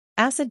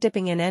Acid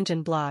dipping an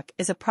engine block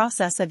is a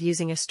process of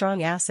using a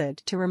strong acid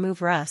to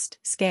remove rust,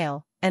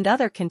 scale, and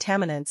other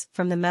contaminants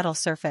from the metal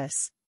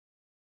surface.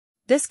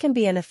 This can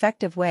be an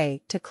effective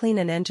way to clean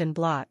an engine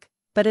block,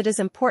 but it is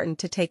important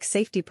to take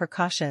safety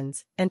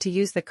precautions and to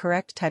use the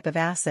correct type of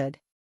acid.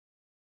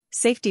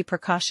 Safety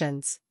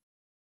precautions.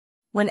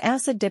 When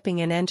acid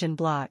dipping an engine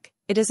block,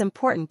 it is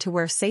important to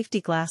wear safety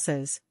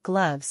glasses,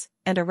 gloves,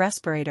 and a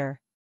respirator.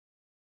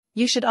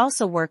 You should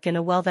also work in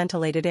a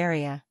well-ventilated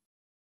area.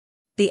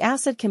 The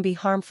acid can be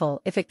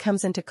harmful if it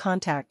comes into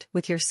contact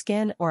with your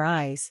skin or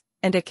eyes,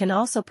 and it can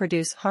also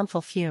produce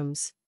harmful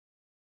fumes.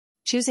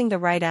 Choosing the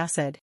right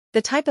acid.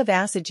 The type of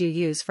acid you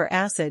use for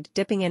acid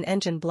dipping an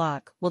engine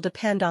block will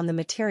depend on the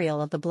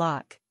material of the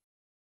block.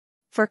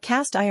 For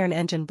cast iron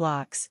engine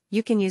blocks,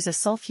 you can use a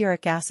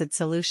sulfuric acid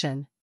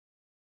solution.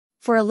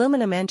 For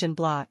aluminum engine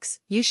blocks,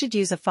 you should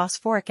use a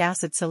phosphoric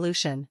acid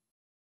solution.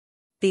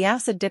 The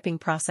acid dipping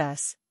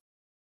process.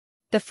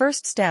 The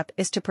first step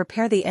is to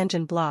prepare the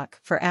engine block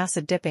for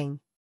acid dipping.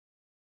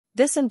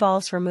 This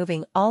involves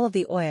removing all of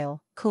the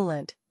oil,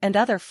 coolant, and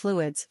other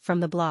fluids from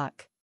the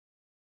block.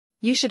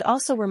 You should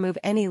also remove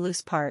any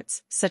loose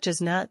parts, such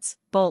as nuts,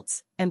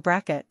 bolts, and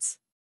brackets.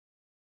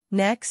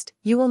 Next,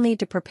 you will need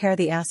to prepare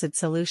the acid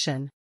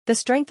solution. The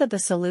strength of the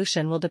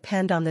solution will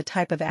depend on the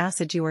type of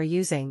acid you are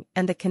using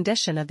and the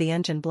condition of the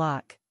engine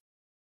block.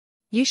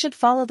 You should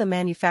follow the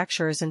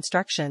manufacturer's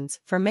instructions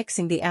for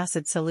mixing the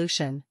acid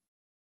solution.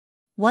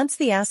 Once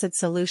the acid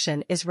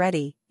solution is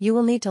ready, you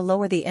will need to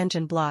lower the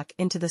engine block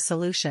into the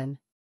solution.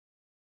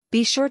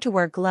 Be sure to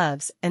wear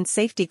gloves and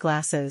safety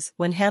glasses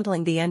when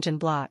handling the engine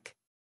block.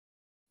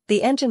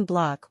 The engine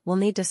block will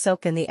need to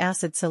soak in the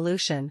acid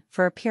solution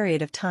for a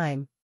period of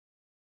time.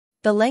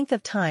 The length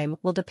of time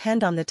will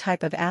depend on the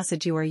type of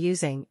acid you are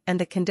using and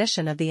the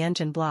condition of the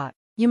engine block.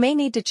 You may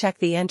need to check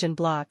the engine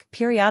block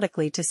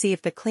periodically to see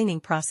if the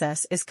cleaning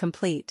process is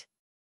complete.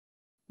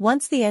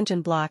 Once the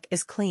engine block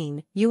is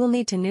clean, you will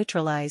need to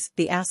neutralize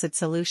the acid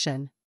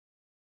solution.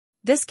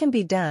 This can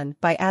be done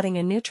by adding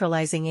a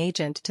neutralizing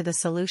agent to the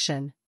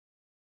solution.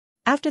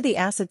 After the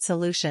acid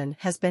solution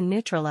has been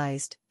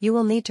neutralized, you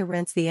will need to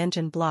rinse the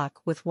engine block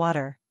with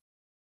water.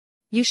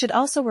 You should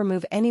also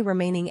remove any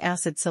remaining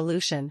acid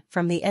solution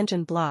from the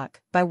engine block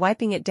by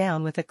wiping it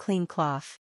down with a clean cloth.